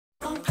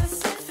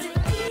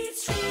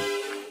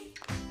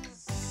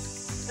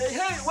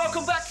right,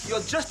 welcome back.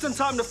 You're just in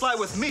time to fly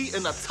with me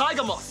in a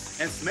Tiger Moth.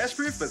 And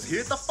Smashproof is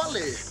here to follow.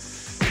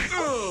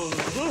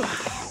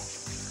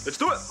 Let's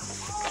do it.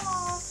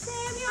 Oh,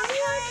 Sammy, are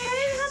you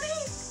okay,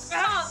 honey?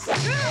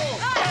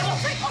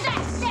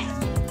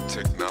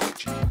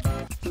 Technology.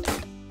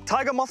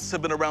 Tiger Moths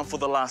have been around for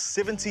the last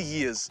 70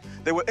 years.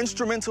 They were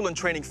instrumental in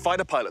training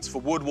fighter pilots for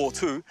World War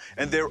II,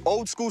 and their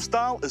old-school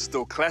style is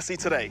still classy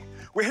today.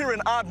 We're here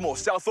in Ardmore,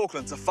 South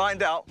Auckland, to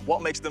find out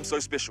what makes them so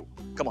special.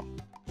 Come on.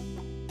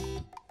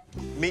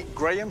 Meet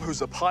Graham,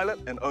 who's a pilot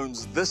and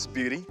owns this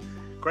beauty.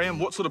 Graham,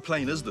 what sort of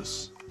plane is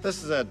this?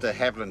 This is a de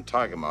Havilland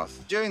Tiger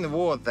Moth. During the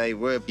war, they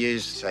were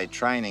used as a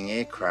training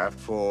aircraft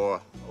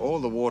for all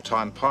the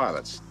wartime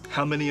pilots.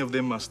 How many of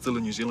them are still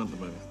in New Zealand at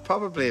the moment?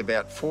 Probably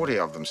about 40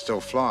 of them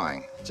still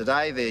flying.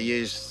 Today, they're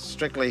used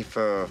strictly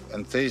for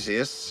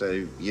enthusiasts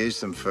who use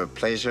them for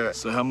pleasure.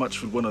 So how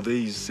much would one of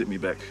these set me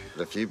back?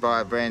 If you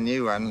buy a brand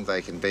new one,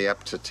 they can be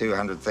up to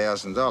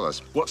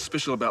 $200,000. What's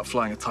special about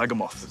flying a Tiger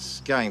Moth?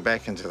 It's going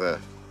back into the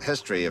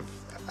history of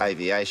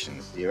aviation.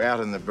 You're out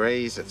in the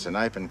breeze, it's an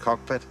open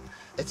cockpit.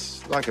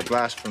 It's like a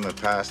blast from the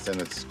past, and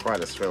it's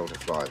quite a thrill to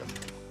fly them.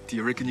 Do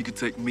you reckon you could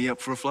take me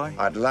up for a fly?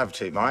 I'd love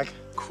to, Mike.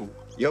 Cool.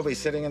 You'll be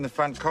sitting in the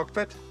front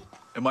cockpit.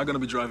 Am I going to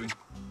be driving?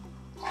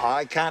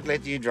 I can't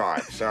let you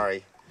drive,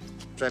 sorry.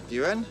 Strap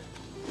you in.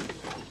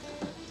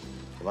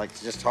 I'd like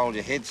to just hold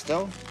your head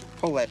still.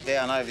 Pull that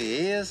down over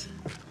your ears.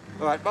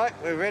 All right, Mike,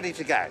 we're ready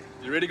to go.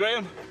 You ready,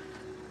 Graham?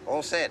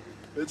 All set.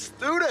 Let's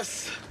do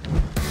this.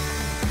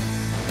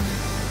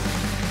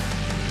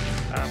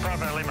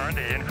 Bravo Lima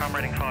India, Unicom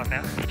reading 5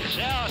 now.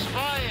 Shower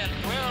spray and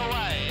we're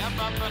away, up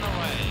and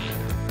away.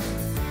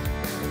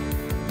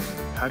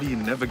 How do you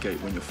navigate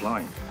when you're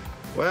flying?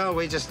 Well,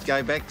 we just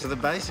go back to the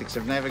basics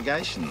of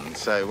navigation.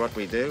 So what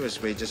we do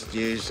is we just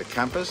use a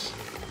compass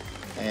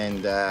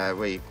and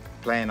we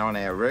plan on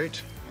our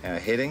route, our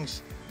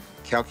headings,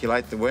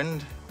 calculate the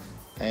wind,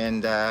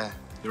 and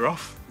You're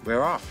off?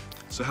 we're off.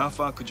 So how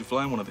far could you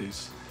fly in one of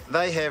these?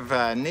 They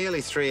have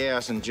nearly 3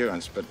 hours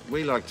endurance, but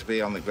we like to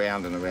be on the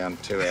ground in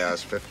around 2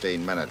 hours,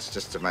 15 minutes,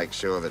 just to make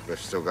sure that we've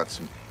still got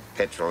some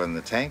petrol in the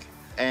tank.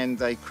 And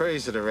they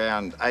cruise at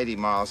around 80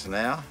 miles an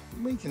hour.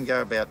 We can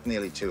go about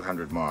nearly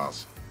 200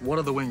 miles. What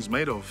are the wings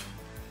made of?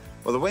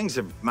 Well, the wings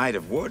are made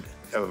of wood.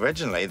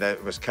 Originally,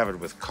 it was covered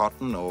with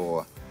cotton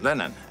or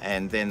linen,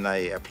 and then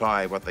they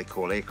apply what they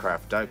call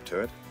aircraft dope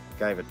to it,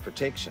 gave it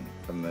protection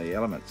from the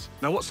elements.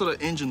 Now, what sort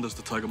of engine does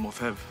the Tiger Moth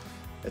have?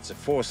 It's a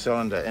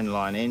 4-cylinder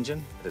inline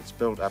engine. It's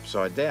built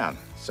upside down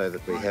so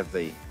that we have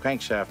the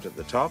crankshaft at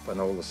the top and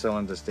all the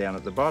cylinders down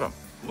at the bottom.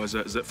 Why is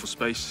that? Is that for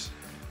space?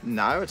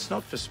 No, it's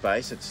not for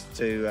space. It's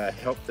to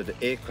help the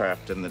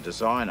aircraft, and the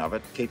design of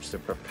it keeps the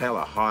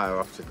propeller higher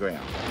off the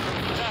ground. So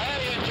how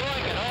are you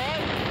enjoying it, all?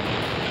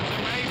 It's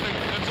amazing.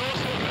 It's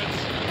awesome.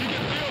 You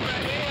can feel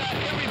that air,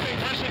 everything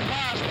rushing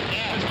past.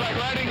 Yeah. It's like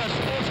riding a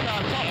sports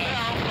car top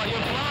down, but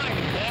you're flying.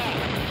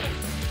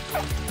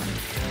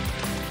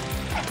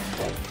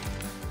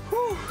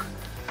 Whew.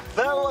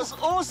 That was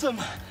awesome.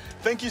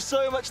 Thank you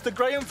so much to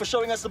Graham for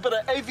showing us a bit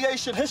of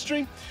aviation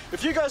history.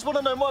 If you guys want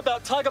to know more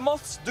about Tiger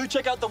Moths, do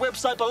check out the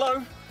website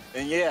below.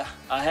 And yeah,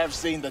 I have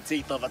seen the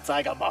teeth of a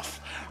Tiger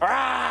Moth.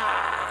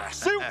 Rah!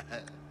 Soup!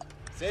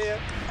 See ya.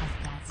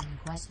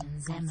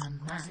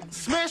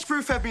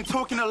 Smashproof have been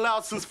talking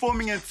aloud since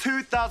forming in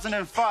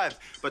 2005,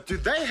 but do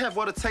they have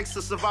what it takes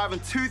to survive in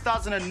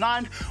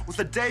 2009 with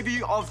the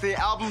debut of their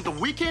album, The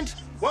Weeknd?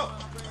 Well,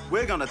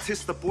 we're gonna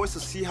test the boys to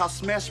see how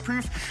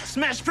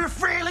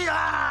Smashproof really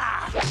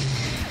are!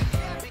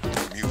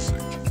 Music.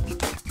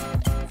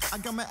 I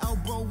got my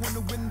elbow on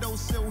the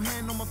windowsill,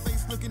 hand on my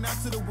face, looking out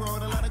to the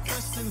world. A lot of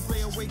questions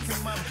lay awake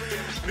in my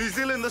brain. New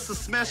Zealand, this is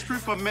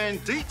Smashproof, my man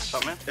Deech.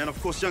 Up, man? And of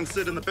course, young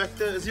Sid in the back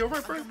there. Is he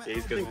alright, bro? Yeah,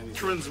 he's good, I think man.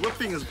 Corinne's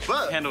whipping his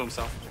butt. Handle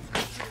himself.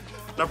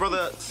 Now,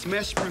 brother,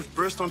 Smashproof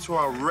burst onto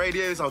our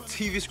radios, our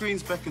TV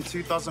screens back in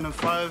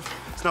 2005.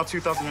 It's now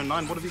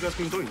 2009. What have you guys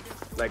been doing?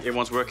 Like,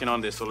 everyone's working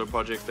on their solo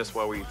project. That's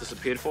why we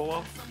disappeared for a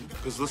while.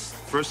 Because this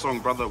first song,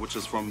 Brother, which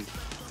is from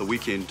The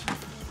Weeknd,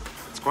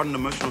 it's quite an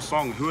emotional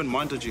song. Who in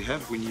mind did you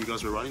have when you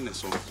guys were writing that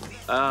song?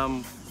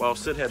 Well,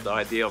 Sid had the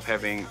idea of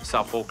having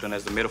South Auckland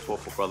as the metaphor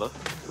for brother.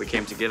 We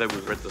came together, we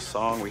wrote the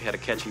song, we had a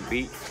catchy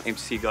beat.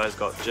 MC guys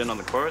got Jin on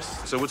the chorus.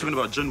 So we're talking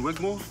about Jin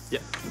Wigmore? Yeah.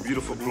 The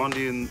beautiful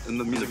blondie in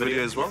the music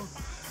video as well?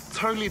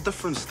 Totally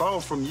different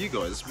style from you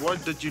guys. Why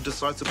did you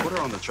decide to put her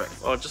on the track?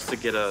 Oh, just to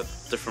get a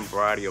different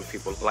variety of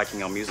people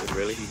liking our music,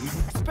 really.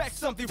 Expect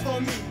something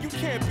from me. You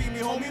can't beat me,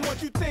 homie.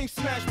 What you think,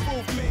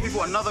 Smashproof me? We've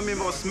got another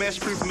member of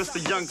Smashproof,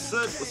 Mr. Young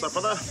Sid. What's up,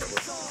 brother?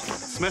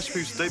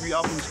 Smashproof's debut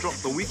album's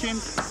dropped The Weeknd.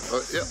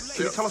 Yeah.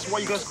 Can you tell us why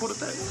you guys called it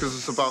that? Because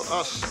it's about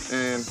us.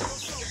 And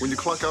when you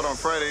clock out on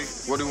Friday,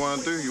 what do you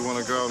want to do? You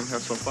want to go out and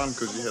have some fun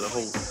because you had a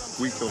whole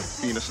week of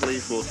being a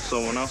slave for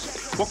someone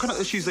else. What kind of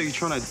issues are you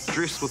trying to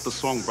address with the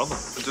song, Brother?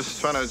 Just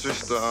trying to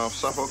address the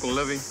South Auckland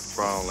living,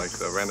 from like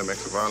the random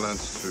acts of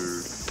violence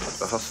to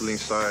the hustling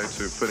side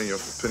to putting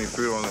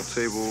food on the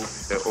table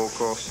at all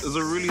costs. Is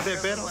it really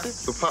that bad out there?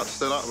 The parts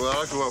that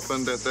I grew up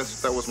in,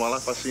 that was my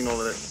life. I seen all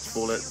that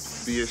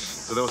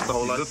BS. So that was the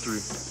whole life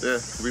through. Yeah,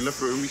 we live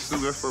through it and we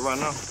still go for it right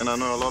now. And I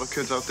know a lot of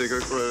kids out there go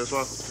for it as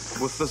well.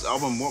 With this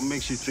album, what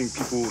makes you think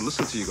people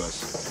listen to you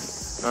guys?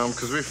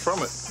 Because we're from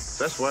it.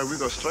 That's why we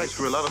got straight.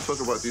 We're allowed to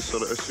talk about these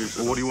sort of issues.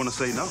 Well, what do you want to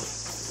say now?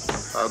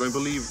 I don't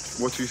believe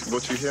what you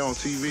hear on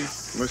TV.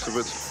 Most of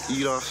it's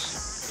eat us.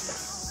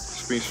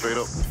 Just being straight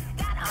up.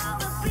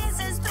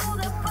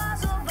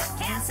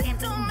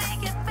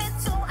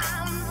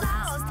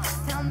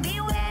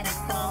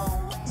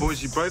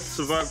 Boys, you both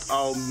survived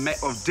our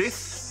mat of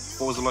death.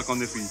 What was it like on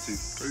there for you two?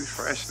 We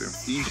thrashed them.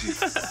 Easy.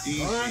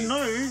 Easy. I don't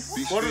know.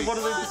 What do they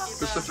do?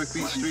 Pacific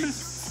Beach Street.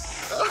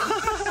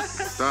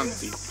 Done.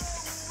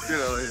 Get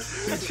out of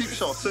here. Cheap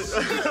shots.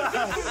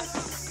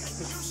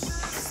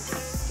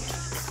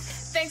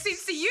 Thanks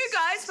heaps to you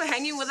guys for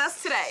hanging with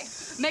us today.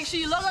 Make sure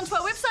you log on to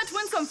our website to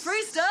win some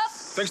free stuff.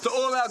 Thanks to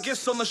all our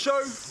guests on the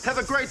show. Have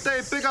a great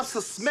day. Big ups to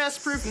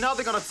Smashproof. Now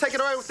they're going to take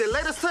it away with their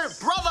latest hit,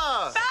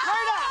 Brother.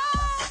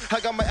 I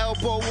got my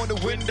elbow on the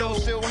window,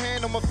 still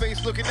hand on my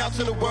face, looking out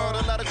to the world.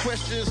 A lot of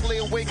questions lay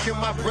awake in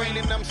my brain,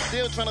 and I'm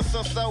still trying to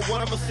suss out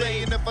what I'ma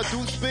say. And if I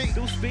do speak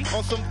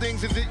on some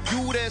things, is it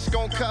you that's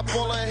gonna cop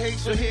all the hate?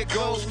 So here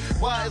goes.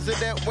 Why is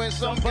it that when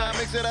some guy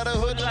makes it out of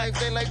hood life,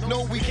 they like,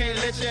 no, we can't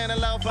let you, and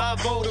allow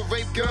 5-0 to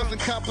rape girls and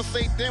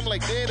compensate them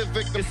like they're the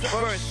victim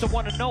first. So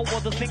wanna know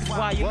all the things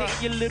why you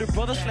letting your little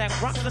brother slam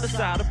rocks on the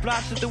side of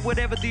blocks to do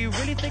whatever. Do you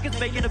really think it's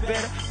making it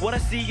better? What I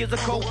see is a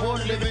cold war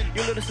living.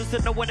 Your little sister,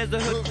 no one is a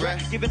hood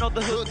rat, giving all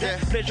the hood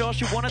that pleasure. All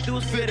she wanna do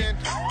is fit in.